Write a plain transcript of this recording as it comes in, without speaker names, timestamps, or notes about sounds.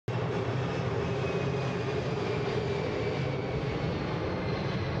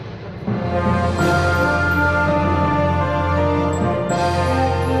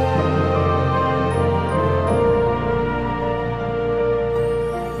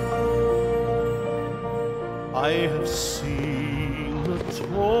I have seen the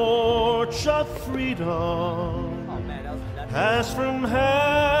torch of freedom pass from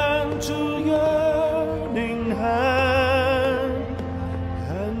hand to yearning hand,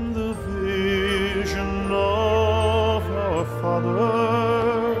 and the vision of our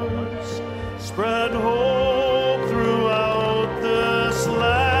fathers spread hope throughout this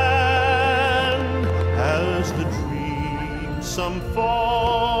land, as the dream some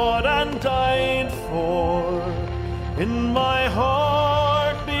fought and died for in my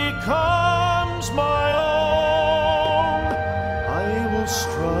heart becomes my own. I will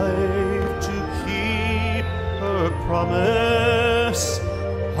strive to keep her promise,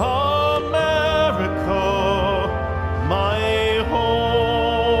 America, my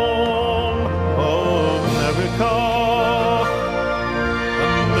home. America,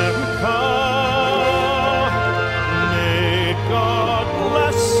 America, may God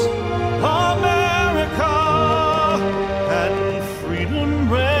bless America, and freedom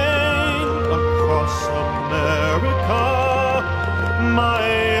reign across America, my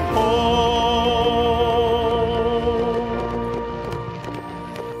home.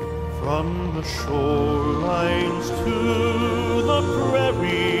 From the shorelines to the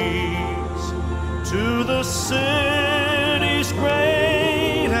prairies, to the cities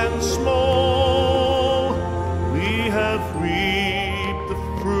great and small, we have reaped the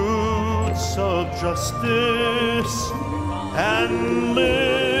fruits of justice and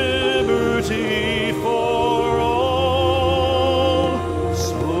liberty for all.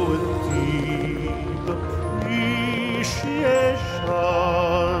 So with deep appreciation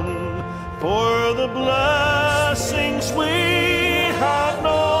for the blessings we